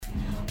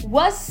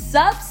What's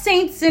up,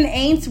 Saints and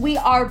Aints? We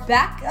are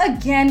back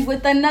again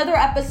with another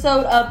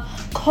episode of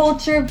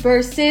Culture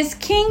versus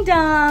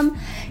Kingdom.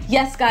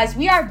 Yes, guys,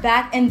 we are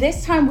back, and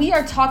this time we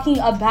are talking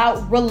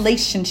about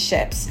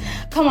relationships.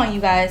 Come on,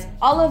 you guys.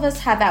 All of us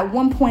have at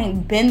one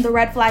point been the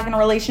red flag in a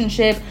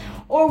relationship,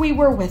 or we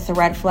were with the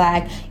red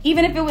flag.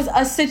 Even if it was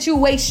a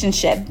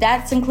situationship,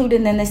 that's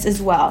included in this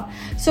as well.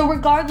 So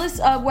regardless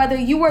of whether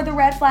you were the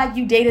red flag,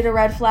 you dated a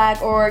red flag,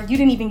 or you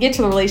didn't even get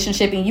to the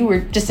relationship and you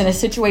were just in a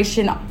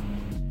situation,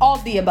 all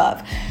of the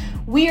above,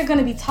 we are going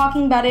to be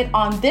talking about it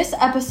on this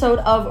episode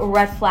of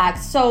Red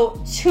Flags.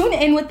 So tune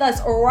in with us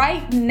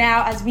right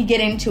now as we get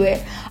into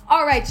it.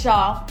 All right,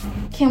 y'all.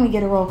 Can we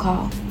get a roll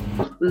call?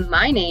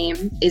 My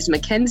name is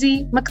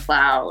Mackenzie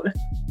McLeod.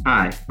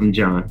 Hi, I'm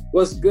John.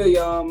 What's good,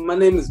 y'all? My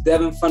name is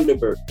Devin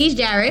Funderburg. He's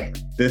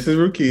Jared. This is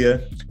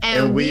Rukia.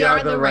 And we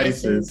are the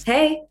Races.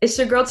 Hey, it's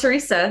your girl,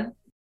 Teresa.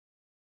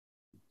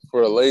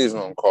 For the ladies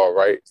on call,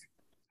 right?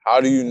 How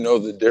do you know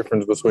the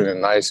difference between a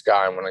nice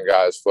guy and when a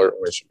guy is flirting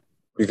with you?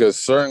 Because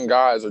certain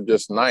guys are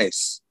just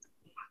nice.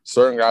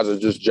 Certain guys are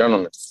just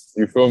gentlemen.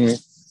 You feel me?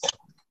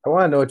 I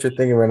want to know what you're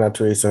thinking right now,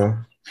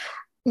 Teresa.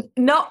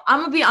 No,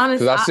 I'm gonna be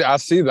honest. Because I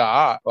see the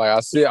eye. Like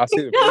I see the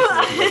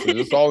face.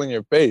 It's all in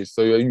your face.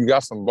 So you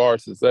got some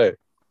bars to say.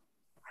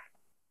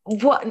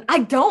 What? I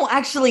don't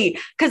actually,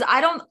 because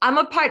I'm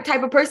a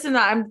type of person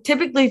that I'm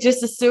typically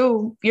just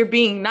assume you're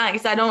being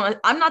nice.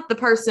 I'm not the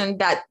person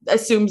that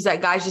assumes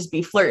that guys just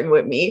be flirting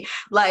with me.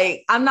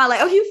 Like, I'm not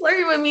like, oh, he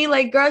flirted with me.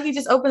 Like, girl, he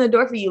just opened the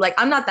door for you. Like,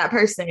 I'm not that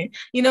person.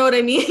 You know what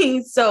I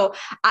mean? So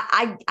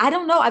I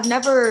don't know. I've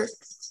never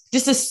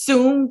just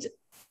assumed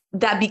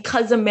that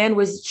because a man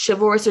was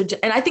chivalrous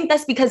and I think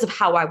that's because of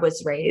how I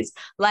was raised.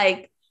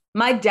 Like,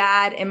 my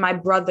dad and my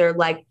brother,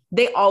 like,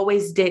 they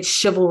always did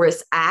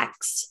chivalrous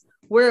acts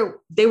where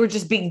they were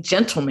just being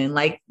gentlemen.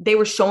 Like, they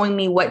were showing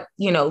me what,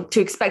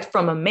 to expect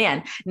from a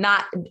man,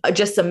 not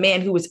just a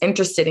man who was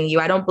interested in you.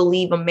 I don't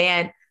believe a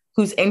man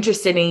who's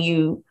interested in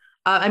you.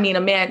 A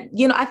man,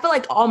 I feel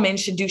like all men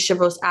should do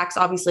chivalrous acts.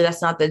 Obviously,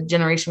 that's not the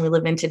generation we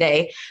live in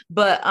today,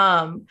 but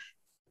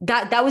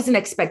that was an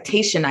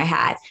expectation I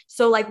had.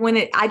 So like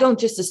I don't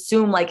just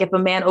assume like if a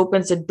man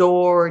opens a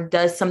door or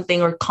does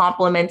something or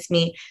compliments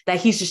me that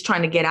he's just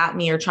trying to get at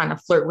me or trying to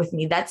flirt with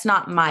me. That's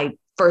not my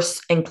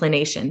first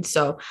inclination.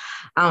 So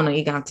I don't know.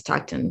 You're gonna have to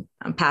talk to him.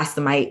 I'm past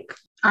the mic.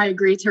 I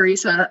agree,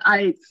 Teresa.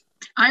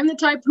 I'm the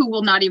type who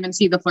will not even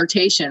see the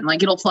flirtation.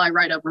 Like, it'll fly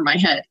right over my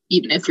head,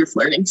 even if you're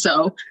flirting.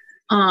 So,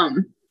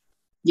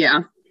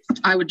 yeah,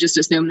 I would just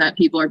assume that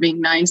people are being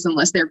nice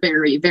unless they're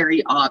very,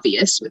 very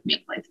obvious with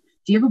me. Like,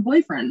 do you have a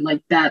boyfriend?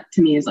 Like, that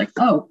to me is like,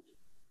 oh,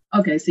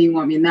 okay, so you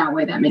want me in that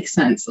way. That makes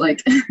sense.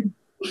 Like,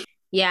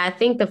 yeah, I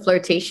think the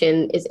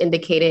flirtation is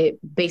indicated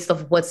based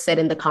off what's said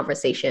in the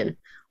conversation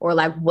or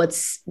like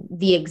what's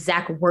the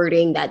exact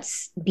wording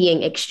that's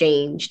being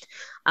exchanged.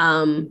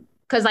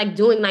 Because like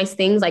doing nice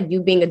things, like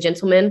you being a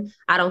gentleman,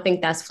 I don't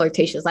think that's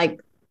flirtatious.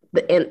 Like,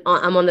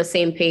 I'm on the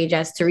same page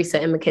as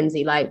Teresa and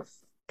Mackenzie. Like,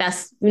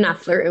 you're not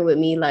flirting with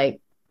me.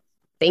 Like,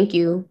 thank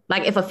you.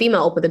 Like, if a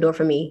female opened the door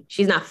for me,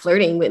 she's not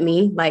flirting with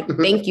me. Like,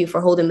 thank you for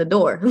holding the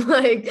door.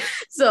 Like,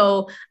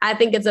 so I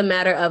think it's a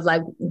matter of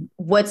like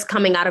what's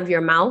coming out of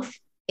your mouth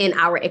in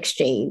our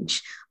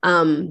exchange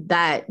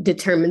that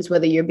determines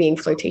whether you're being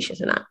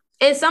flirtatious or not.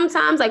 And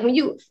sometimes, like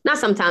not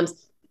sometimes,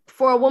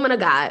 for a woman of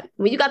God,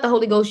 when you got the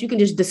Holy Ghost, you can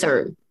just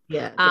discern.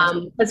 Yeah.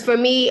 Because for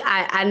me,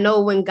 I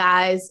know when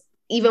guys,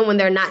 even when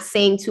they're not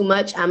saying too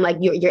much, I'm like,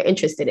 you're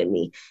interested in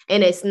me.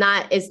 And it's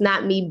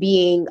not me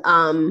being,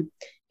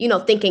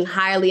 thinking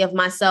highly of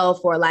myself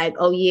or like,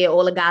 oh yeah,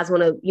 all the guys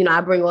want to, I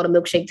bring all the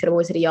milkshake to the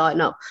boys to the yard.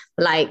 No,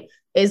 like,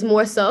 it's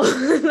more so,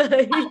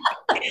 like,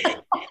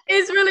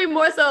 it's really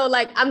more so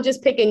like, I'm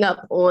just picking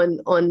up on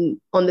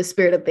the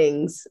spirit of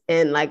things.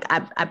 And like,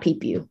 I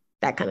peep you,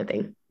 that kind of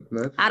thing.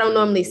 I don't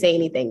normally say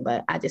anything,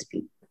 but I just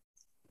peep.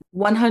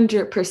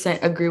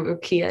 100% agree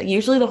with Kia.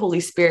 Usually the Holy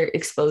Spirit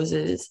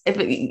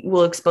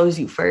will expose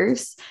you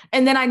first.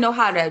 And then I know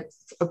how to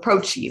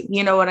approach you.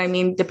 You know what I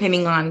mean?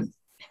 Depending on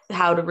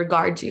how to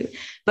regard you.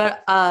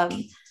 But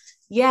guys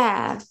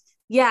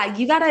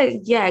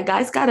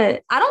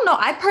gotta, I don't know.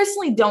 I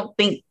personally don't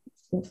think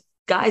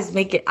guys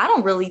make it. I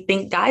don't really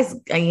think guys,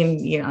 I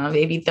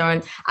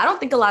don't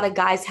think a lot of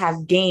guys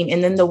have game.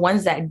 And then the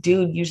ones that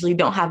do usually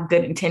don't have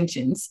good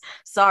intentions.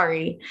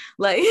 Sorry.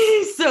 Like,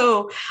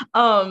 so,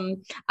 I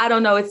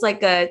don't know. It's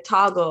like a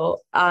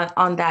toggle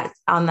on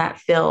that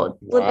field.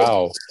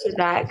 Wow.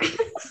 I feel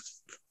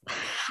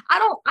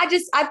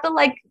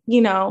like,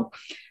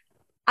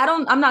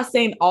 I'm not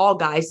saying all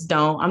guys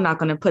don't. I'm not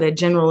going to put a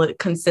general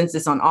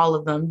consensus on all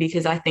of them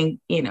because I think,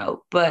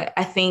 but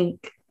I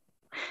think,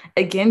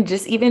 again,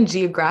 just even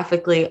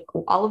geographically,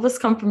 all of us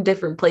come from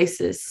different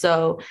places.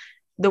 So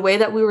the way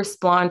that we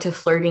respond to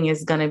flirting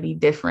is going to be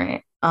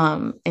different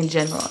in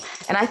general.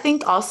 And I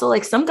think also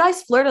like some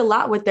guys flirt a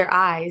lot with their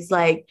eyes.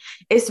 Like,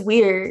 it's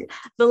weird,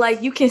 but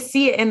like you can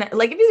see it. And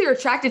like, if you're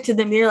attracted to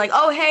them, you're like,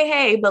 oh,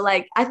 hey. But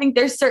like, I think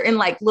there's certain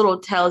like little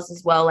tells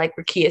as well, like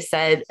Rakia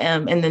said,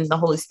 and then the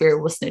Holy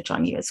Spirit will snitch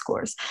on you, of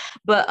course.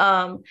 But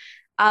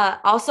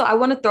Also, I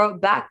want to throw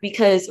it back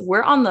because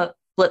we're on the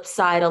flip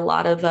side, a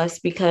lot of us,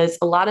 because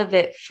a lot of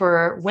it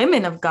for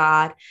women of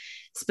God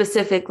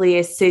specifically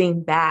is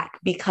sitting back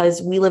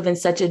because we live in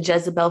such a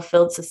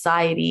Jezebel-filled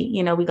society.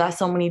 You know, we got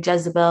so many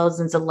Jezebels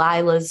and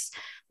Delilahs,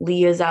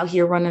 Leah's out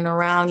here running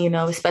around, you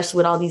know, especially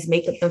with all these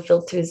makeup and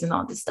filters and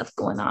all this stuff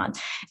going on.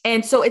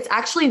 And so it's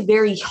actually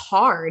very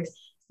hard.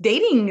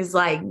 Dating is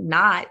like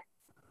not,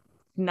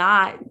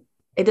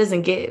 it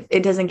doesn't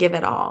give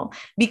at all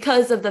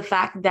because of the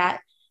fact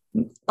that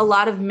a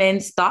lot of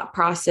men's thought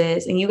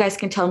process, and you guys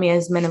can tell me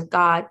as men of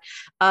God,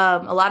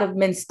 a lot of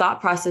men's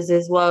thought process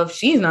is, well, if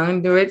she's not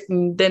going to do it,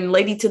 then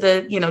lady to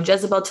the, you know,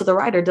 Jezebel to the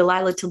right or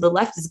Delilah to the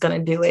left is going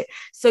to do it.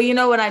 So you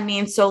know what I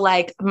mean? So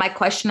like my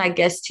question, I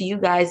guess, to you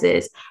guys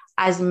is,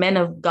 as men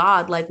of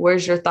God, like,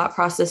 where's your thought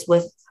process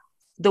with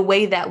the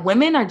way that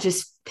women are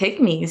just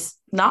pick-me's?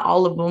 Not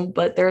all of them,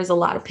 but there's a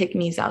lot of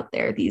pick-me's out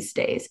there these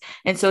days.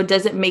 And so it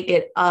doesn't make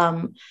it,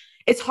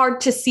 it's hard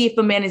to see if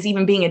a man is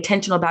even being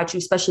intentional about you,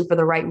 especially for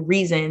the right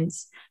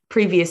reasons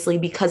previously,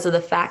 because of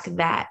the fact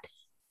that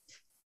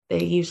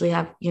they usually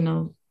have, you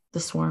know, the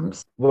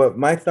swarms. Well,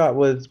 my thought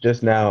was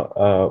just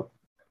now,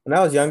 when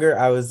I was younger,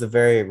 I was a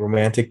very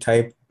romantic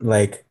type.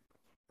 Like,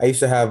 I used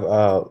to have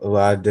a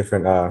lot of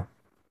different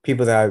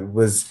people that I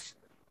was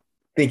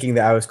thinking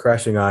that I was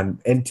crushing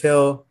on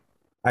until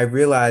I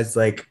realized,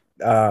 like,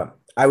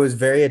 I was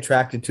very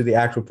attracted to the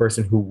actual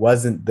person who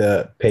wasn't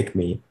the pick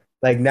me.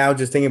 Like now,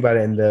 just thinking about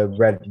it in the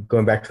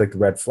going back to like the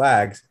red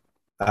flags,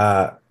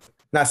 not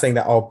saying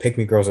that all pick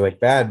me girls are like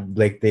bad,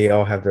 like they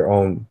all have their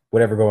own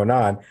whatever going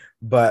on.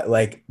 But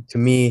like to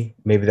me,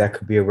 maybe that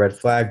could be a red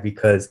flag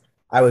because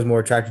I was more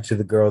attracted to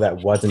the girl that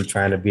wasn't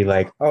trying to be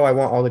like, oh, I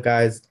want all the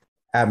guys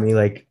at me,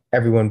 like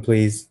everyone,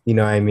 please. You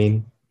know what I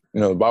mean?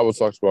 You know, the Bible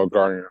talks about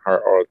guarding your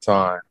heart all the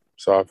time.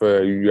 So I feel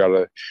like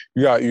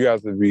you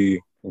have to be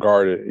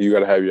guarded. You got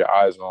to have your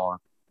eyes on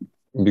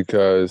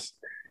because,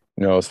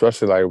 you know,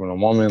 especially like when a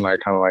woman like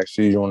kind of like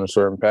sees you on a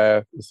certain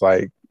path, it's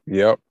like,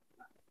 yep,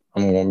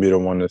 I'm going to be the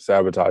one to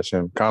sabotage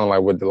him. Kind of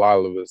like what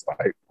Delilah was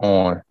like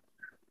on.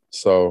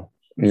 So,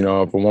 you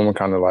know, if a woman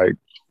kind of like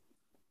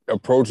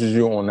approaches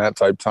you on that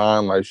type of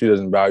time, like she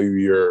doesn't value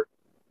your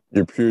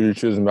purity,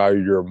 she doesn't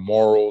value your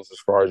morals as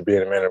far as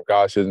being a man of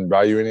God, she doesn't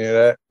value any of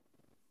that.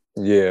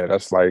 Yeah,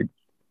 that's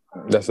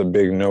a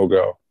big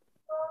no-go.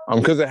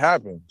 Because it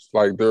happens.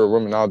 Like there are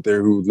women out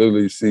there who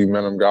literally see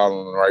men of God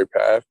on the right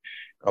path.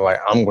 And like,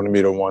 I'm going to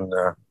be the one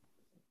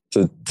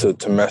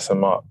to mess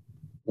them up,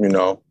 you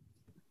know?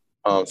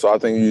 So I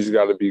think you just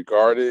got to be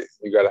guarded.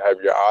 You got to have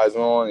your eyes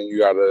on and you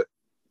got to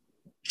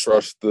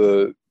trust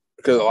because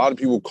a lot of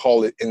people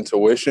call it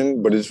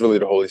intuition, but it's really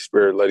the Holy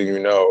Spirit letting you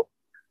know,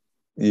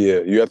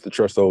 yeah, you have to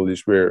trust the Holy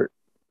Spirit.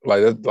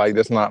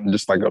 That's not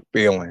just like a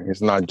feeling.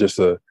 It's not just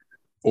I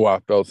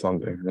felt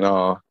something.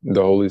 No,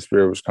 the Holy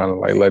Spirit was kind of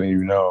like letting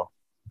you know,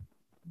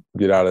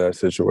 get out of that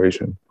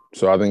situation.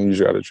 So I think you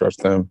just got to trust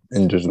them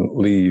and just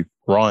leave,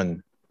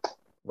 run,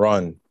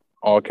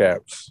 all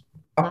caps.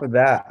 Off of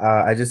that,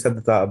 I just had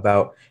the thought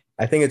about,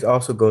 I think it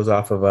also goes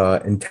off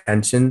of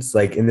intentions.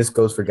 Like, and this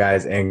goes for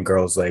guys and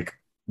girls, like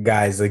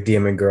guys like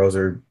DMing girls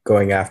or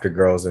going after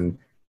girls and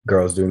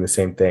girls doing the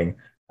same thing.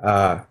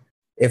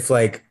 If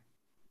like,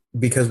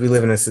 because we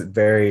live in a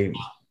very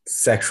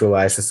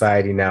sexualized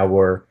society now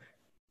where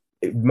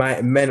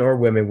men or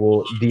women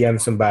will DM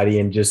somebody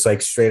and just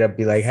like straight up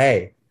be like,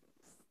 hey,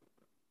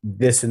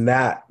 this and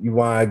that, you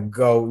want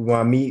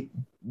to meet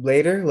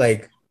later?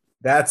 Like,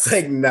 that's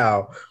like,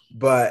 no.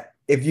 But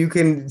if you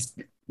can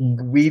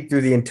weed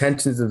through the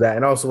intentions of that,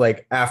 and also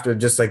like after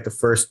just like the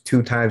first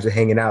 2 times of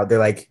hanging out, they're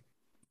like,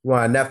 you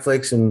want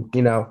Netflix and,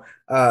 you know,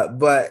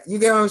 but you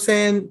get what I'm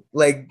saying?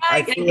 Like,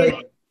 I feel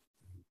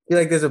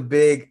like there's a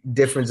big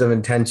difference of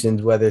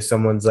intentions, whether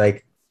someone's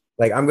like,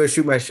 I'm going to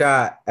shoot my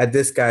shot at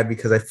this guy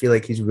because I feel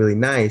like he's really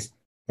nice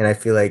and I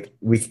feel like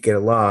we could get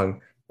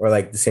along. Or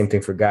like the same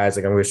thing for guys.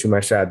 Like I'm going to shoot my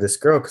shot at this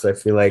girl because I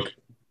feel like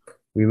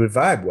we would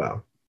vibe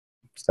well.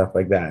 Stuff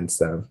like that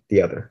instead of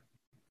the other.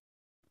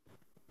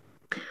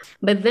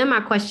 But then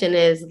my question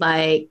is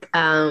like,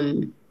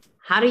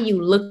 how do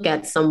you look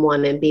at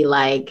someone and be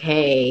like,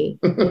 hey,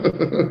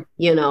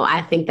 you know,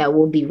 I think that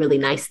we'll be really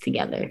nice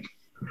together?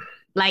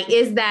 Like,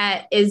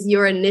 is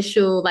your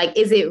initial, like,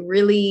 is it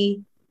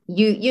really...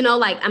 You know,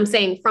 like I'm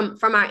saying from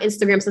our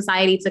Instagram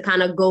society to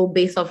kind of go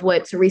based off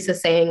what Teresa's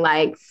saying,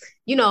 like,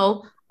 you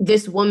know,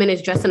 this woman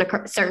is dressed in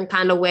a certain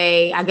kind of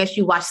way. I guess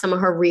you watched some of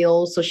her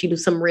reels. So she do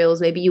some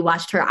reels. Maybe you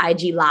watched her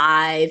IG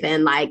live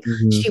and like,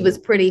 she was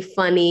pretty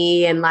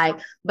funny and like,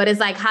 but it's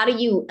like, how do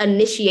you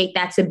initiate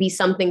that to be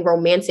something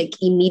romantic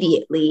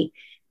immediately?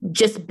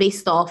 Just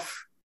based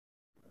off,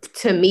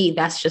 to me,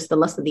 that's just the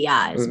lust of the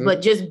eyes,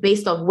 but just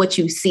based off what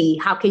you see,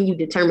 how can you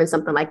determine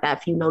something like that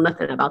if you know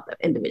nothing about the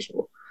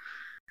individual?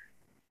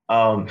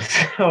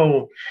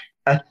 So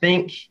I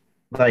think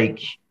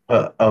like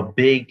a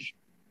big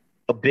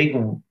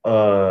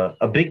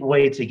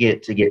way to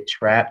get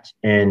trapped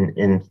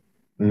and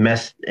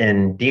mess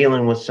and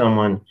dealing with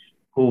someone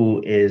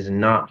who is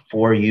not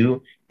for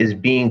you is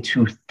being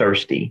too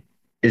thirsty,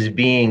 is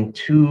being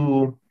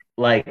too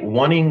like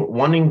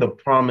wanting the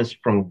promise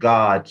from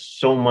God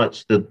so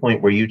much to the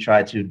point where you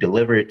try to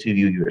deliver it to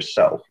you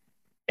yourself.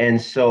 And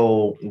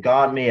so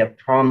God may have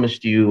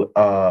promised you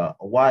a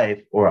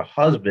wife or a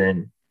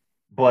husband,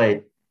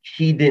 but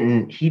he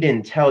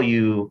didn't tell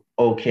you,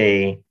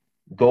 okay,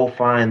 go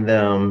find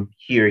them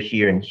here,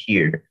 here, and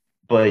here.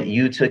 But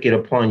you took it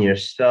upon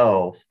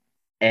yourself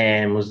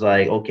and was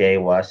like, okay,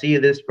 well, I see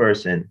this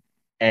person,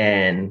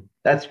 and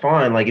that's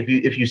fine. Like if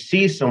you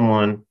see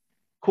someone,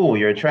 cool,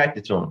 you're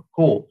attracted to them,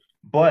 cool.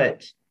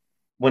 But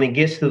when it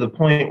gets to the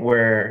point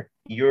where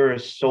you're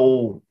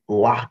so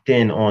locked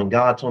in on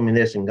God told me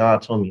this and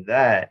God told me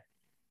that,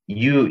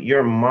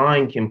 your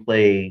mind can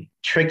play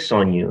tricks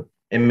on you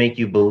and make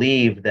you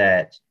believe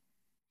that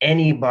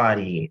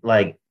anybody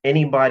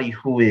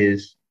who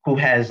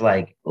has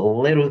like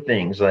little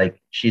things, like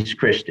she's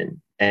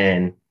Christian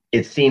and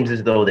it seems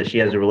as though that she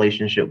has a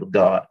relationship with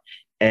God,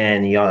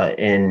 and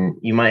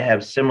you might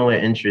have similar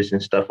interests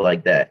and stuff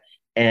like that,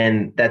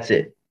 and that's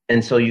it.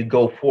 And so you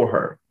go for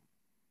her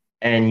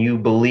and you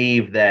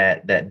believe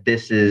that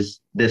this is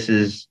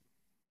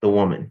the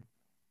woman,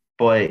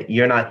 but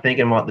you're not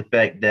thinking about the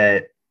fact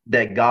that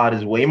God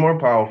is way more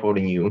powerful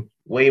than you,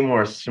 way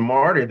more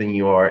smarter than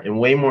you are, and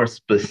way more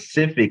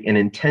specific and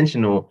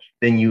intentional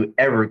than you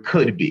ever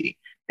could be.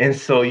 And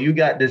so you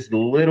got this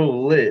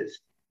little list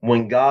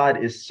when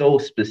God is so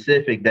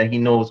specific that he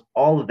knows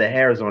all of the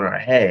hairs on our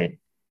head.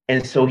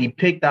 And so he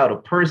picked out a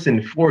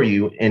person for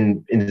you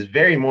and is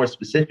very more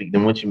specific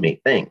than what you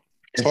may think.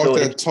 And Talk so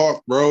that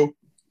talk, bro.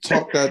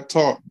 Talk that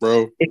talk,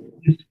 bro.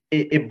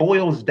 it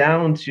boils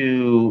down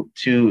to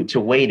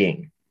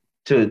waiting,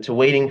 to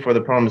waiting for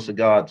the promise of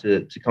God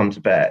to come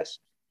to pass,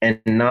 and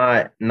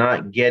not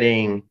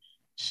getting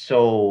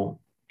so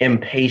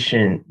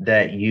impatient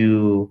that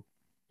you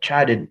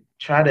try to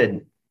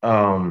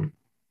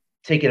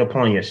take it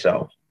upon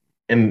yourself.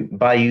 And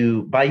by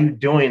you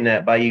doing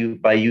that, by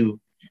you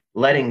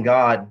letting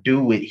God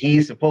do what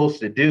he's supposed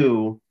to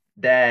do,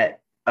 that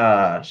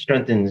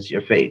strengthens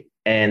your faith.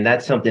 And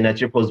that's something that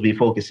you're supposed to be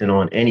focusing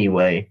on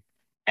anyway,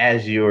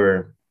 as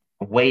you're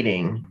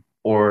waiting,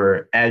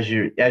 or as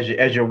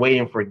you're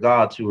waiting for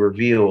God to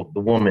reveal the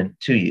woman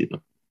to you.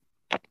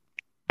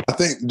 I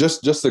think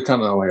just to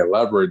kind of like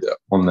elaborate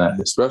on that,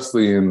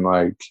 especially in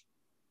like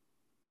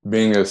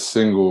being a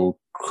single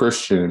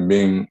Christian and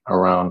being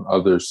around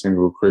other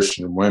single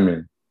Christian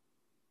women,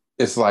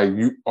 it's like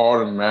you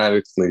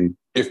automatically,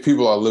 if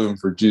people are living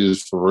for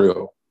Jesus for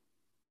real,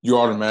 you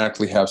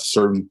automatically have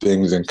certain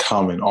things in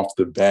common off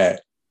the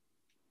bat.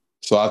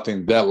 So I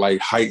think that like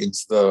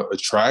heightens the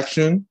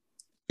attraction,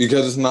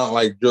 because it's not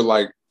like you're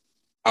like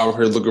out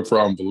here looking for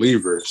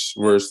unbelievers,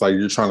 where it's like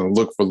you're trying to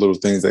look for little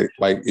things that,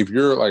 like, if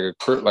you're like a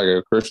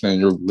Christian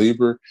and you're a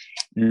believer,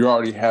 you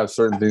already have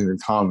certain things in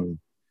common,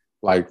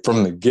 like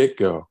from the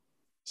get-go.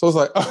 So it's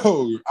like,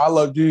 oh, I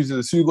love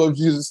Jesus, you love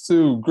Jesus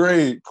too,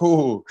 great,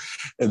 cool.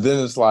 And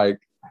then it's like,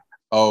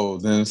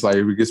 if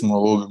it gets a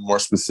little bit more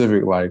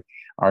specific, like,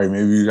 all right,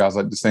 maybe you guys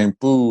like the same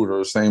food or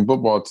the same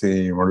football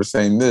team or the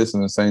same this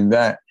and the same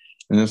that.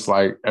 And it's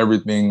like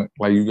everything,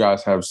 like you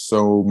guys have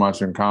so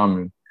much in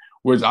common,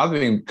 which I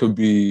think could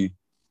be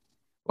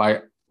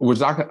like,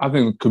 I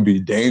think could be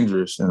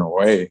dangerous in a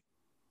way.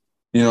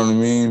 You know what I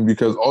mean?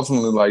 Because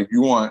ultimately, like,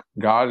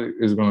 God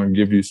is going to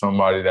give you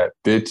somebody that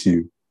fits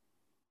you.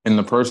 And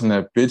the person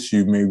that fits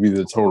you may be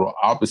the total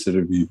opposite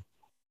of you,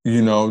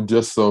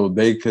 just so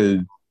they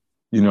could,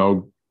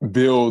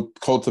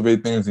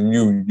 cultivate things in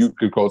you, and you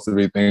could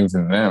cultivate things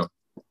in them.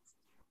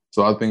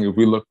 So I think if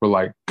we look for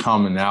like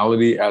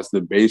commonality as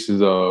the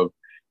basis of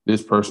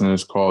this person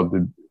is called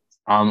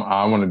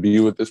I want to be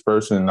with this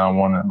person, and I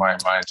want to, my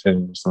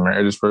intention is to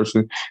marry this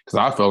person, because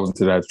I fell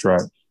into that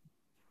trap.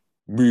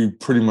 We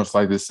pretty much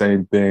like the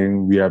same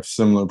thing. We have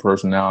similar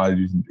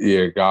personalities.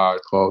 Yeah, God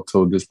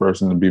told this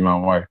person to be my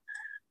wife.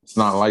 It's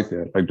not like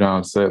that. Like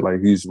John said,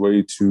 like, he's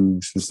way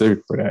too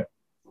specific for that.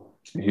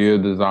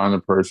 He'll design a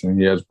person.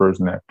 He has a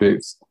person that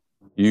fits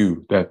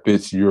you, that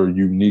fits your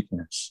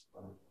uniqueness.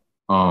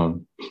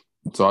 So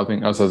I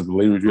think us as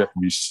believers, you have to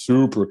be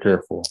super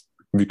careful,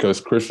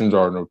 because Christians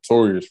are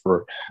notorious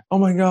for, oh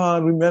my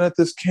God, we met at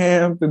this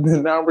camp and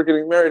then now we're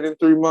getting married in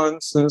 3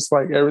 months. And it's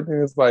like,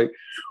 everything is like,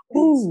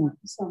 ooh.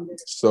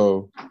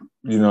 So,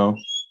 you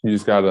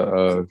just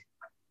gotta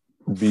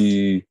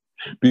be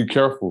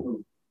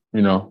careful,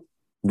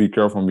 be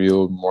careful and be a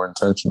little more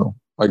intentional.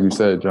 Like you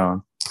said,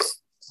 John.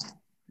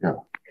 Yeah.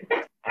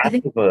 I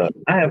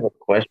have a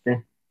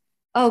question.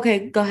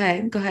 Okay, go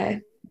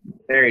ahead.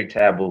 Very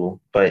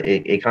taboo, but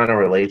it kind of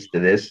relates to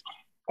this.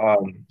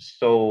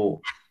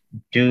 So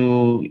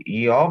do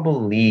y'all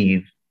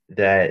believe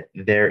that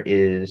there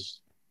is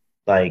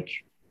like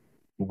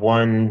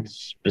one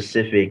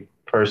specific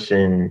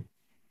person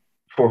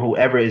for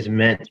whoever is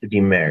meant to be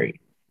married?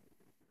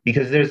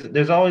 Because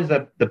there's always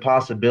the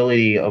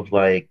possibility of,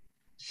 like,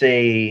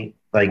 say,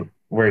 like,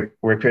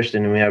 we're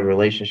Christian and we have a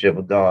relationship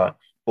with God,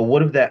 but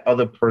what if that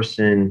other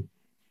person,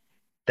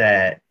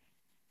 that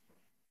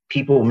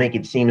people make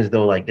it seem as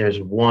though like there's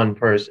one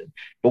person,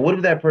 but what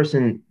if that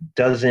person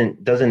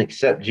doesn't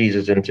accept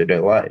Jesus into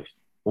their life?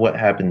 what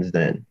happens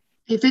then?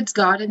 If it's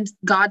God and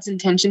God's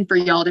intention for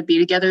y'all to be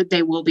together,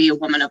 they will be a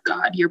woman of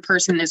God. Your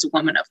person is a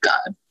woman of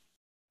God.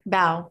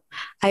 Bow.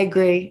 I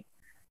agree.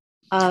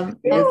 Sorry,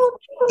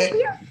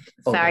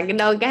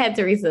 no, go ahead,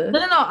 Teresa.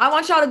 No. I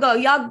want y'all to go.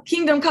 Y'all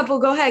kingdom couple,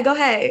 go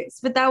ahead.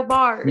 Spit out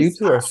bars. You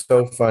two are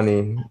so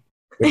funny.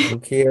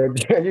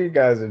 You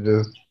guys are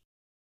just.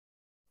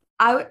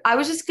 I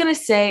was just gonna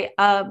say,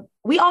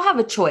 we all have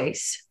a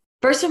choice.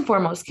 First and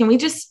foremost, can we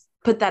just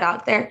put that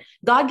out there?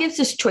 God gives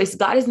us choice.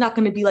 God is not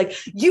going to be like,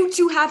 you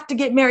two have to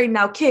get married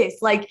now, kiss.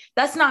 Like,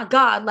 that's not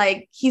God.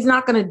 Like, he's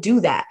not going to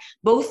do that.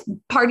 Both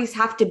parties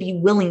have to be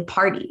willing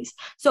parties.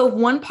 So if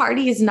one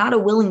party is not a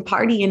willing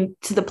party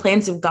into the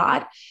plans of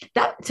God,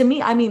 that to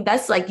me, I mean,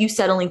 that's like you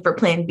settling for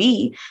plan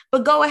B,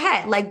 but go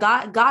ahead. Like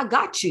God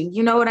got you.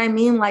 You know what I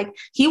mean? Like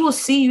he will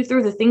see you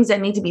through the things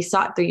that need to be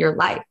sought through your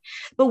life.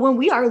 But when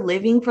we are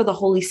living for the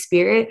Holy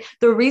Spirit,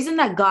 the reason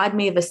that God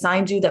may have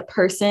assigned you that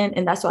person,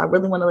 and that's why I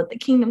really want to let the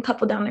kingdom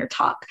couple down there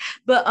talk.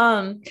 But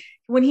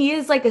when he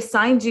is like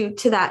assigned you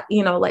to that,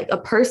 you know, like a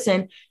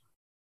person,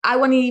 I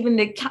want to even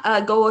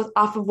to go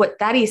off of what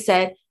Thaddeus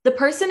said. The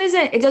person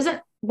it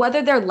doesn't,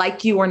 whether they're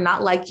like you or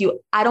not like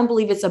you, I don't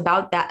believe it's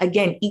about that.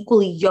 Again,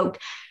 equally yoked.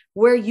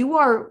 Where you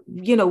are,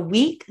 you know,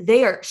 weak,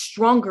 they are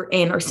stronger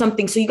in or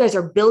something. So you guys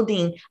are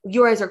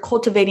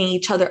cultivating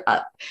each other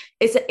up.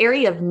 It's an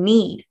area of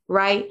need,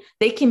 right?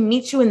 They can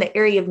meet you in the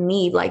area of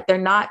need. Like they're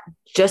not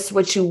just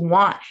what you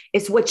want.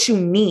 It's what you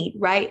need,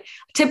 right?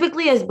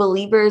 Typically as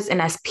believers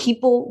and as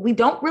people, we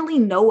don't really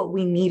know what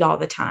we need all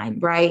the time,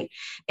 right?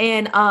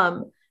 And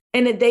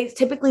they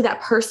typically that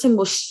person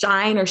will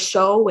shine or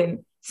show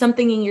and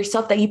something in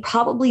yourself that you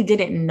probably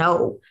didn't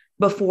know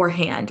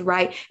beforehand,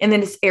 right? And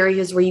then it's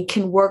areas where you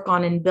can work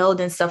on and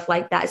build and stuff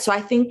like that. So I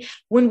think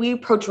when we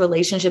approach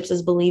relationships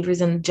as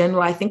believers in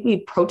general, I think we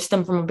approach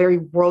them from a very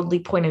worldly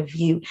point of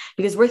view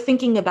because we're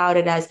thinking about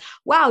it as,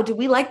 wow, do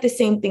we like the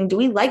same thing? Do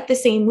we like the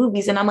same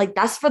movies? And I'm like,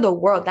 that's for the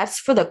world. That's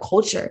for the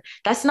culture.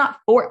 That's not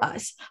for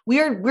us.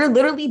 We're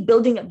literally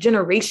building up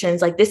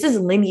generations. Like this is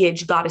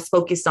lineage God is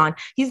focused on.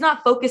 He's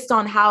not focused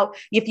on how,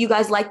 if you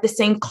guys like the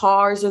same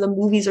cars or the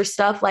movies or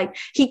stuff, like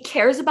he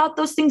cares about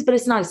those things, but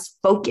it's not his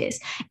focus.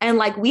 And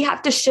like, we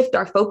have to shift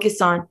our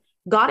focus on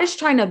God is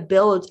trying to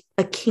build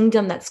a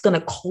kingdom that's going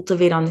to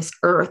cultivate on this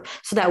earth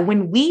so that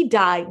when we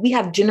die, we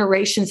have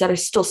generations that are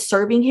still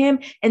serving him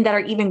and that are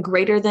even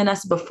greater than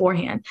us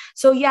beforehand.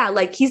 So yeah,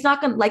 like he's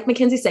not going to, like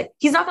Mackenzie said,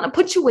 he's not going to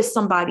put you with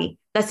somebody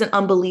that's an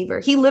unbeliever.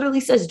 He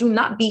literally says, do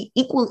not be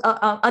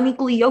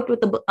unequally yoked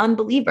with the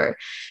unbeliever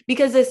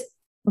because it's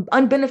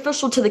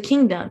unbeneficial to the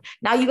kingdom.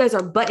 Now you guys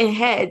are butting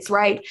heads,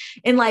 right?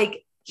 And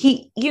like,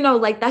 he, you know,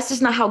 like that's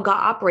just not how God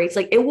operates.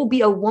 Like it will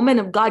be a woman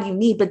of God you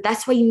need, but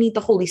that's why you need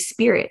the Holy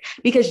Spirit,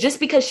 because just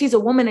because she's a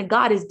woman of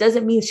God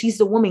doesn't mean she's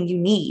the woman you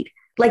need.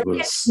 Like you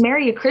can't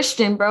marry a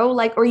Christian, bro.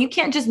 Like, or you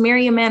can't just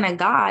marry a man of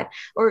God,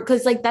 or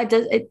because like that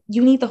does it,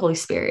 you need the Holy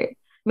Spirit.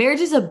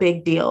 Marriage is a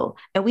big deal,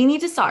 and we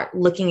need to start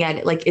looking at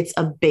it like it's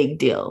a big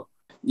deal.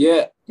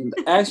 Yeah,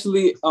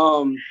 actually,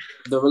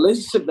 the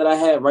relationship that I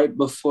had right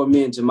before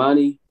me and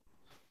Jamani,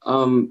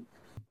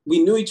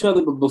 we knew each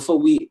other, but before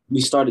we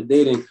started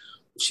dating,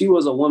 she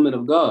was a woman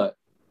of God,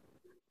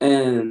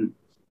 and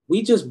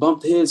we just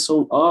bumped heads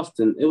so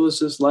often. It was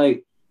just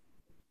like,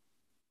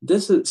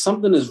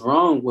 something is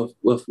wrong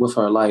with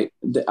her. Like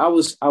I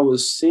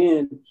was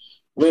seeing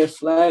red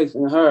flags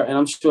in her, and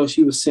I'm sure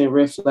she was seeing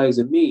red flags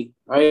in me,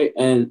 right?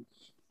 And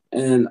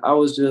I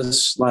was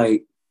just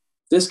like,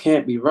 this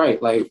can't be right.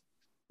 Like,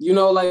 you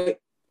know, like,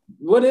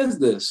 what is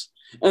this?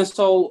 And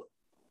so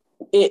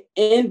it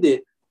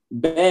ended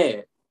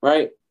bad,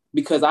 right?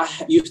 Because I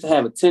used to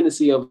have a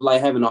tendency of like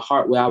having a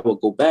heart where I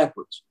would go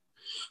backwards.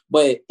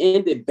 But it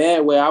ended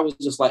bad where I was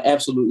just like,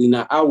 absolutely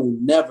not. I will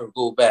never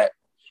go back.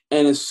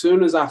 And as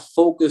soon as I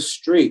focused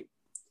straight,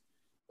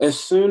 I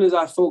started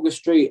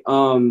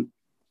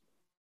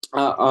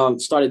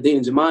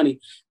dating Jamani.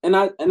 And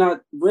I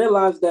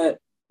realized that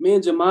me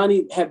and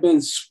Jamani had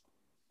been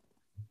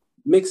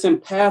mixing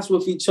paths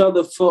with each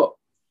other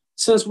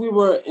since I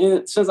was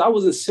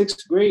in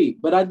 6th grade,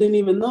 but I didn't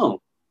even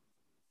know.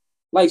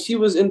 Like she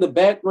was in the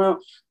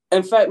background.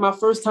 In fact, my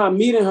first time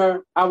meeting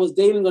her, I was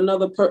dating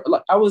another person.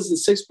 Like I was in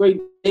 6th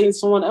grade dating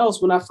someone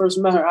else when I first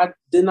met her. I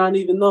did not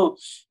even know.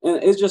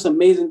 And it's just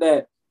amazing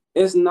that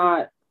it's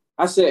not,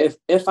 I said,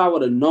 if I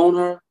would have known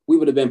her, we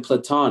would have been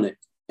platonic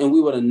and we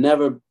would have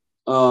never,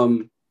 about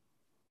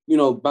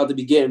to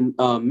be getting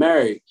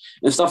married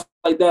and stuff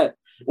like that.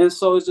 And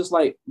so it's just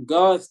like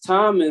God's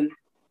timing.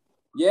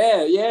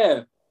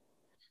 Yeah.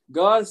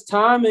 God's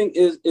timing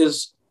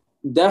is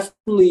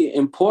definitely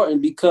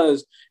important,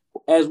 because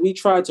as we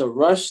try to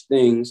rush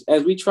things,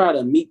 as we try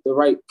to meet the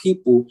right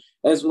people,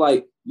 as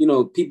like,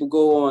 people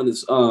go on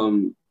this,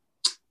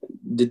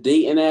 the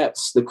dating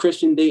apps, the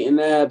Christian dating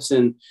apps,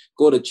 and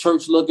go to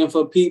church looking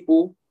for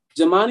people.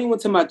 Jamani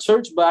went to my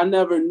church, but I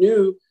never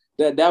knew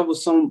that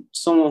was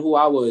someone who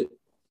I would,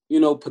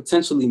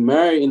 potentially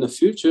marry in the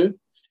future.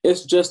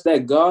 It's just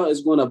that God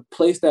is going to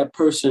place that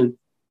person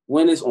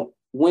when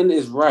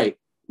it's right,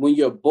 when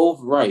you're both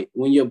right,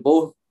 when you're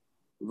both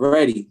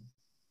ready.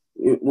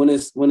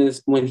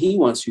 when he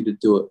wants you to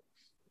do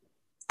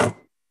it.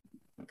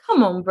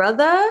 Come on,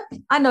 brother.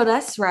 I know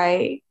that's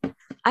right.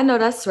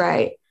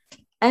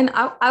 And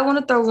I want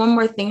to throw one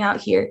more thing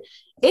out here.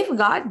 If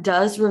God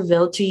does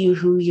reveal to you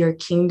who your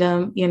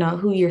kingdom,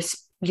 who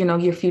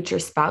your future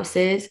spouse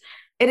is,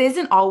 it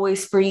isn't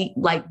always for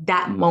like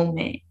that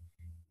moment.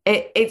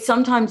 It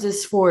sometimes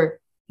is for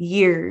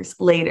years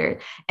later.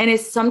 And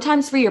it's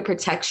sometimes for your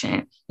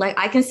protection. Like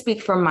I can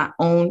speak from my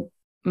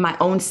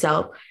own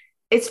self.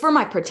 It's for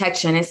my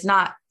protection. It's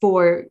not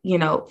for,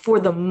 for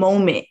the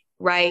moment,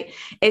 right?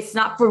 It's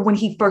not for when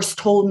he first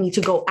told me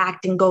to go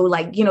act and go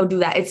like, do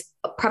that. It's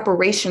a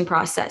preparation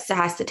process that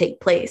has to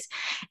take place.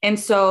 And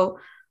so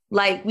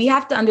like, we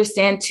have to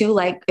understand too,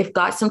 like if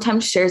God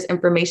sometimes shares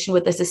information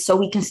with us, it's so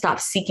we can stop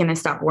seeking and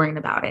stop worrying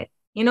about it.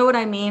 You know what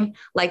I mean?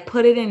 Like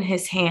put it in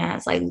his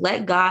hands, like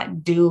let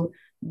God do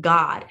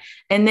God.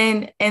 And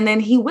then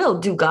he will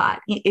do God.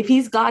 If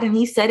he's God and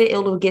he said it,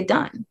 it'll get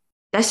done.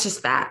 That's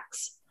just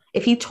facts.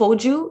 If he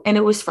told you and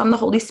it was from the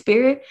Holy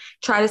Spirit,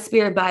 try the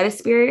Spirit by the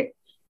Spirit,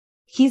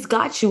 he's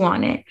got you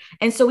on it.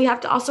 And so we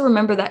have to also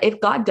remember that if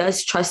God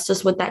does trust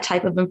us with that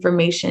type of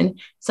information,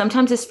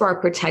 sometimes it's for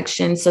our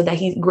protection so that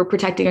we're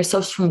protecting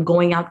ourselves from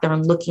going out there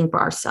and looking for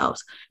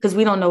ourselves because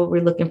we don't know what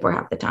we're looking for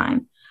half the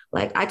time.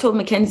 Like I told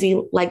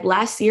Mackenzie, like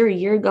last year, a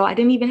year ago, I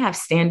didn't even have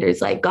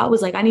standards. Like God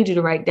was like, I need you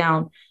to write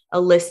down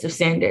a list of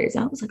standards.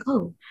 And I was like,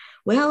 oh,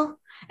 well,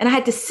 and I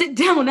had to sit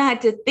down. I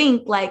had to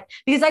think like,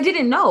 because I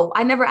didn't know.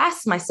 I never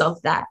asked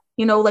myself that.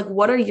 Like,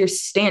 what are your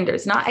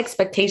standards? Not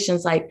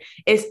expectations, like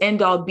it's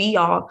end all be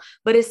all,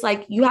 but it's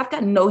like, you have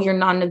to know your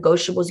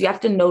non-negotiables. You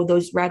have to know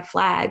those red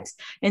flags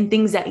and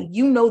things that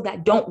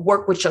that don't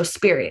work with your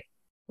spirit,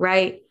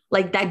 right?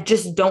 Like that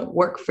just don't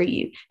work for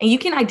you. And you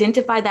can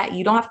identify that.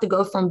 You don't have to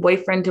go from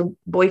boyfriend to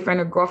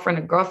boyfriend or girlfriend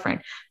to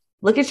girlfriend.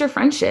 Look at your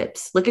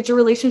friendships. Look at your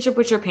relationship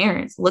with your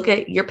parents. Look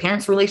at your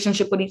parents'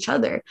 relationship with each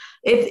other.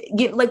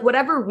 Like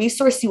whatever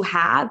resource you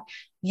have,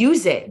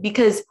 use it,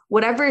 because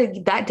whatever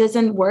that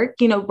doesn't work,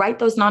 write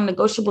those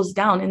non-negotiables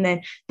down. And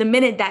then the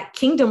minute that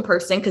kingdom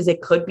person, because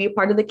it could be a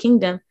part of the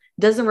kingdom,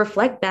 doesn't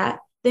reflect that,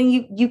 then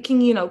you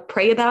can,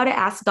 pray about it,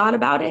 ask God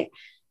about it,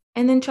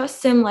 and then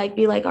trust him, like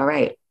be like, all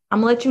right, I'm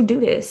gonna let you do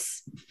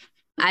this.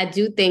 I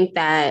do think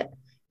that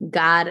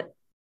God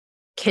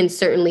can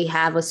certainly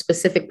have a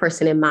specific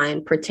person in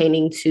mind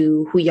pertaining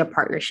to who your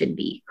partner should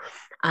be.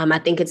 I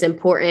think it's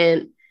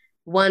important.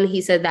 One, he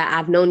said that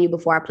I've known you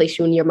before I placed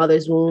you in your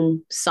mother's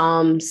womb.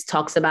 Psalms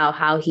talks about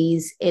how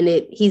he's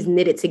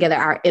knitted together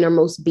our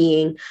innermost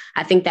being.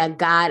 I think that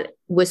God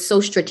was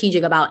so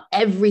strategic about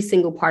every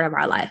single part of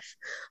our life,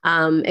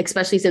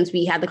 especially since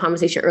we had the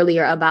conversation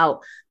earlier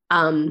about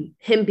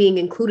him being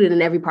included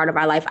in every part of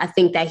our life. I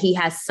think that he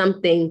has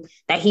something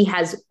that he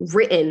has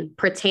written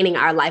pertaining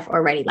our life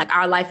already. Like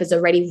our life is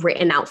already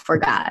written out for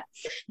God.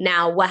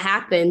 Now, what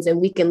happens, and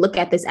we can look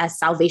at this as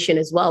salvation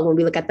as well, when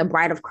we look at the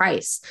bride of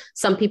Christ,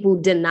 some people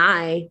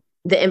deny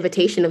the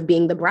invitation of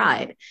being the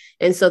bride.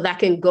 And so that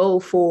can go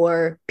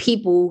for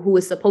people who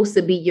is supposed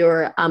to be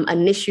your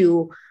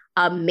initial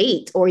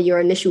mate or your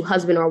initial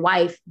husband or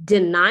wife,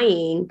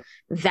 denying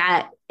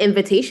that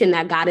invitation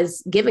that God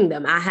is giving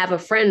them. I have a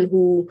friend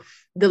who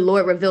the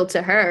Lord revealed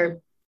to her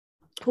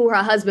who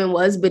her husband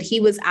was, but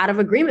he was out of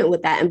agreement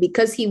with that. And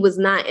because he was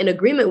not in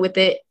agreement with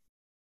it,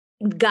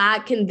 God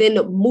can then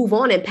move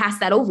on and pass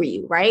that over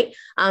you, right?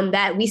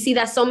 That we see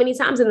that so many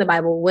times in the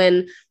Bible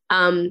when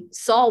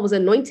Saul was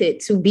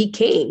anointed to be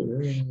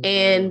king,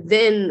 and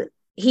then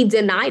he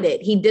denied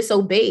it. He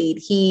disobeyed.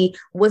 He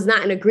was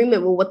not in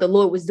agreement with what the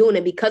Lord was doing.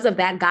 And because of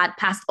that, God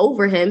passed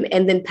over him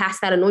and then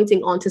passed that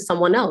anointing on to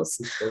someone else.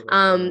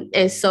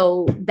 And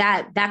so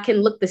that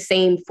can look the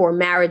same for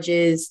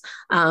marriages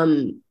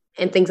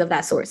and things of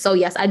that sort. So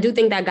yes, I do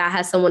think that God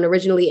has someone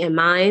originally in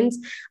mind.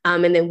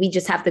 And then we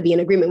just have to be in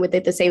agreement with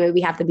it the same way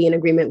we have to be in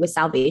agreement with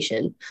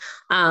salvation.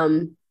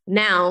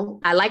 Now,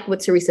 I like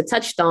what Teresa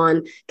touched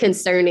on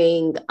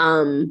concerning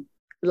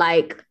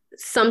like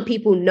some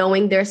people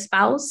knowing their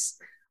spouse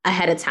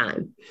ahead of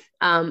time.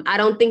 I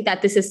don't think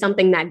that this is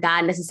something that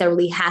God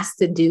necessarily has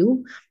to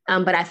do.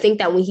 But I think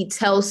that when he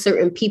tells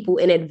certain people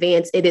in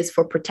advance, it is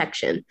for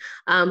protection,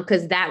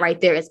 because that right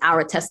there is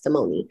our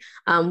testimony.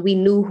 We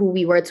knew who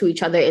we were to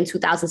each other in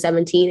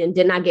 2017 and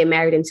did not get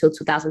married until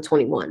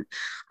 2021.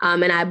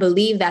 And I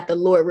believe that the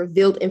Lord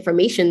revealed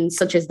information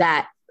such as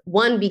that.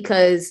 One,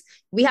 because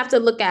we have to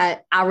look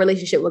at our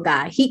relationship with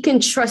God. He can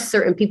trust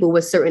certain people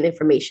with certain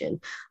information.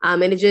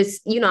 And it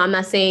just, I'm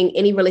not saying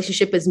any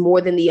relationship is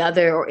more than the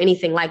other or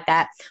anything like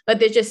that, but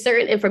there's just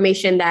certain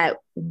information that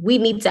we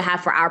need to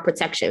have for our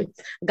protection.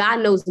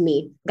 God knows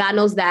me. God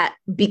knows that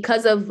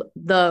because of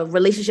the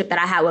relationship that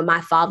I had with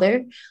my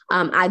father,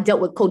 I dealt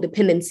with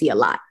codependency a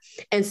lot.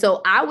 And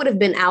so I would have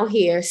been out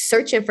here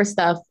searching for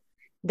stuff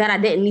that I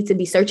didn't need to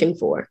be searching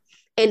for.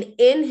 And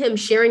in him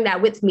sharing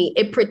that with me,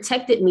 it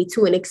protected me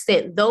to an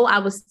extent. Though I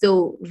was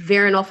still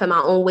veering off in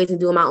my own ways and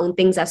doing my own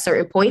things at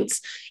certain points,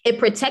 it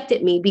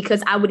protected me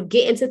because I would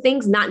get into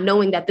things not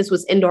knowing that this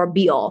was end or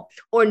be all,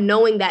 or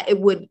knowing that it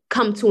would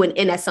come to an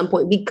end at some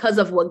point because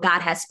of what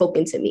God has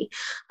spoken to me.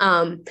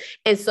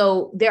 And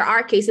so there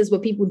are cases where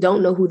people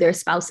don't know who their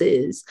spouse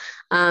is.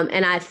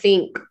 And I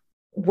think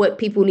what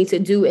people need to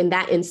do in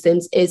that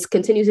instance is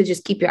continue to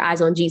just keep your eyes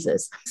on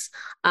Jesus.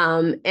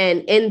 And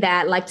in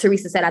that, like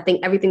Teresa said, I think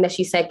everything that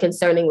she said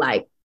concerning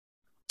like,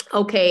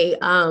 okay,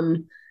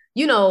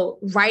 you know,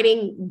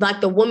 writing,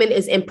 like the woman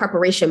is in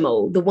preparation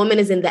mode. The woman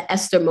is in the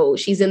Esther mode.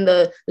 She's in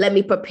the, let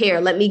me prepare,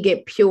 let me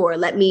get pure,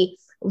 let me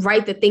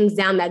write the things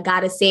down that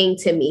God is saying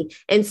to me.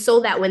 And so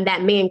that when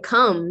that man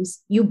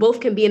comes, you both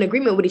can be in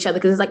agreement with each other.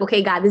 Because it's like,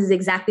 okay, God, this is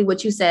exactly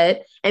what you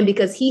said. And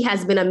because he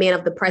has been a man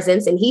of the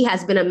presence and he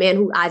has been a man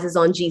who eyes is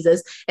on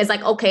Jesus, it's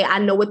like, okay, I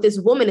know what this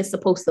woman is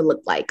supposed to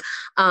look like.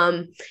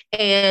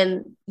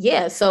 And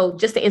yeah, so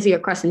just to answer your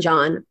question,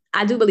 John,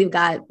 I do believe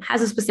God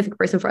has a specific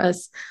person for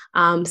us.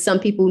 Some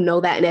people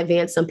know that in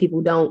advance, some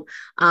people don't.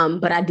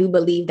 But I do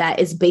believe that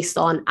it's based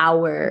on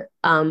our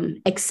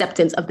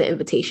acceptance of the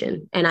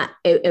invitation. And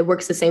it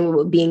works the same way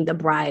with being the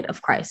bride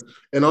of Christ.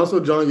 And also,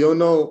 John, you'll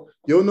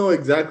know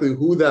exactly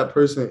who that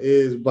person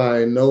is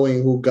by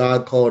knowing who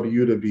God called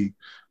you to be.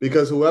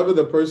 Because whoever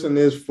the person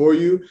is for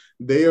you,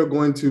 they are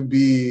going to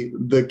be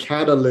the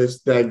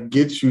catalyst that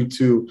gets you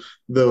to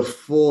the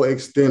full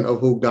extent of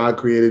who God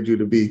created you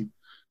to be.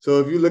 So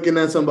if you're looking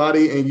at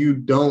somebody and you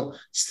don't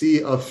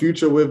see a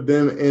future with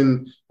them,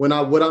 and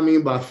what I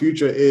mean by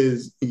future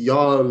is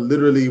y'all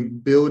literally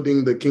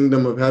building the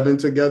kingdom of heaven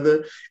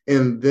together,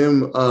 and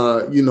them,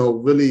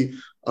 really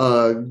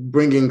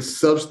bringing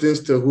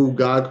substance to who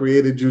God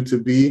created you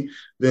to be,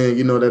 then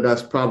you know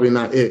that's probably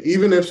not it.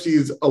 Even if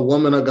she's a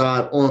woman of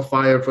God, on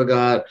fire for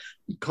God,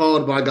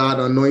 called by God,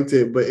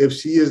 anointed, but if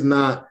she is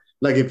not,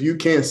 like, if you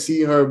can't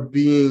see her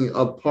being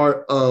a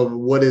part of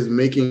what is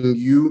making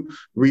you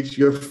reach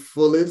your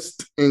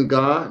fullest in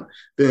God,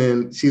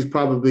 then she's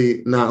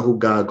probably not who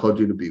God called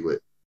you to be with.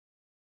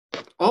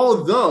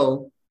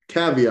 Although,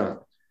 caveat,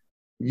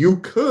 you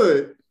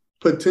could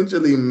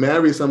potentially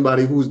marry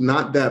somebody who's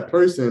not that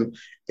person,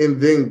 and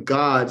then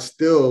God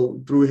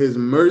still, through his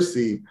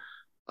mercy,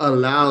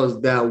 allows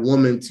that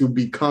woman to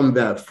become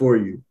that for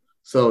you.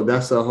 So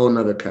that's a whole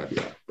nother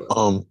caveat.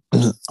 I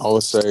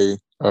would say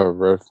a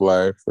red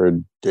flag for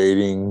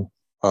dating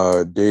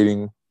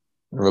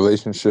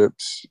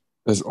relationships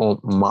is on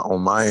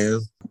my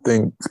end. I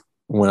think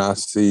when I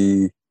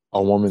see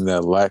a woman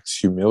that lacks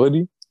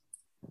humility,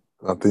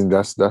 I think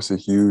that's a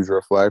huge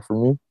red flag for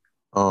me.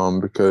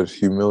 Because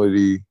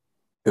humility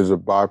is a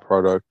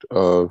byproduct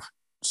of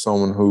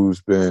someone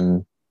who's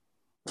been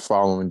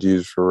following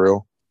Jesus for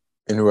real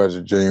and who has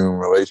a genuine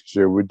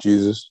relationship with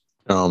Jesus.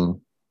 So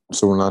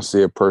when I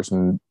see a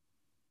person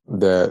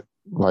that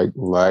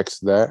lacks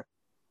that,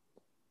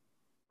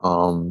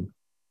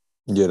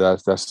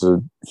 that's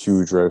a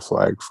huge red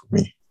flag for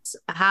me.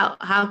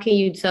 How can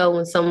you tell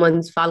when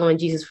someone's following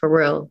Jesus for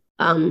real?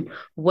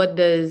 What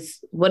does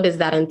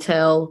that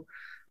entail?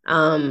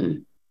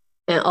 And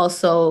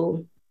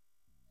also,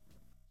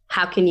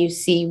 how can you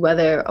see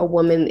whether a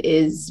woman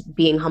is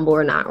being humble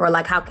or not? Or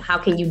how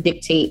can you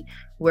dictate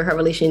where her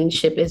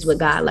relationship is with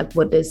God?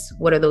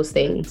 What are those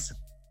things?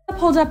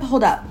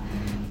 Hold up.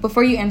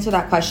 Before you answer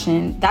that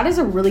question, that is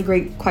a really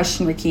great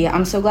question, Rakia.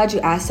 I'm so glad you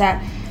asked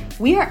that.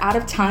 We are out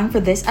of time for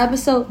this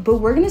episode, but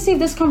we're going to save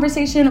this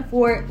conversation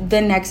for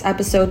the next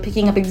episode,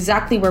 picking up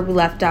exactly where we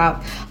left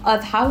out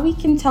of how we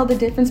can tell the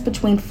difference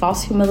between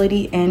false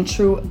humility and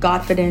true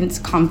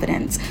Godfidence,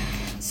 confidence.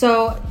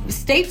 So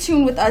stay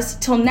tuned with us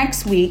till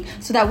next week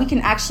so that we can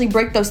actually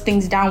break those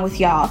things down with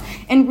y'all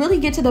and really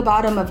get to the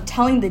bottom of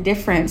telling the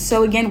difference.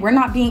 So again, we're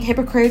not being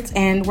hypocrites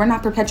and we're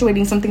not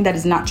perpetuating something that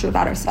is not true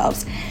about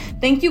ourselves.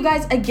 Thank you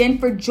guys again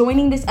for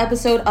joining this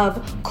episode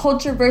of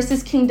Culture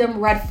versus Kingdom,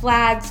 Red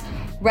Flags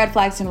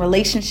in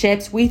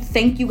relationships. We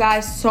thank you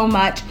guys so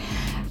much.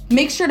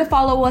 Make sure to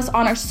follow us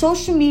on our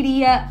social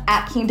media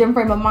at Kingdom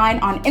Frame of Mind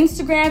on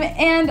Instagram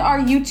and our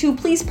YouTube.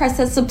 Please press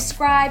the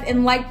subscribe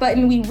and like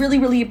button. We really,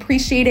 really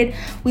appreciate it.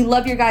 We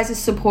love your guys'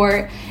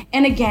 support.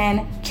 And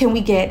again, can we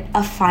get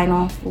a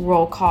final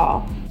roll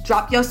call?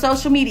 Drop your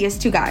social medias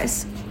too,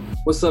 guys.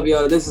 What's up,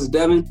 y'all? This is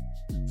Devin.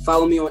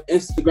 Follow me on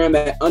Instagram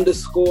at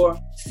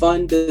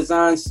 _Fun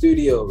Design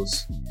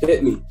Studios.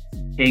 Hit me.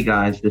 Hey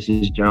guys, this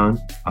is John.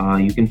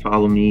 You can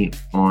follow me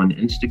on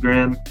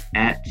Instagram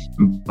at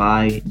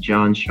by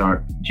John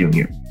Sharp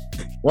Jr.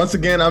 Once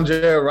again, I'm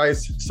Jared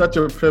Rice. Such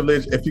a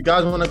privilege. If you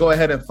guys want to go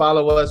ahead and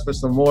follow us for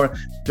some more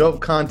dope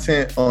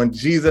content on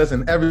Jesus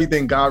and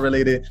everything God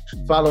related,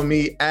 follow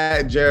me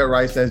at Jared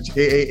Rice. That's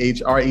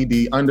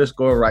JAHRED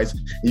 _Rice.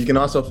 You can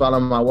also follow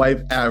my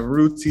wife at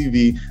Rue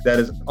TV. That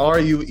is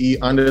RUE_T.V.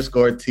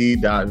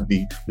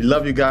 We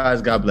love you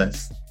guys. God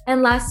bless.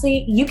 And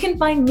lastly, you can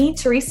find me,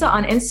 Teresa,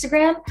 on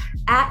Instagram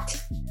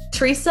at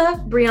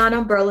Teresa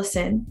Brianna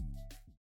Burleson.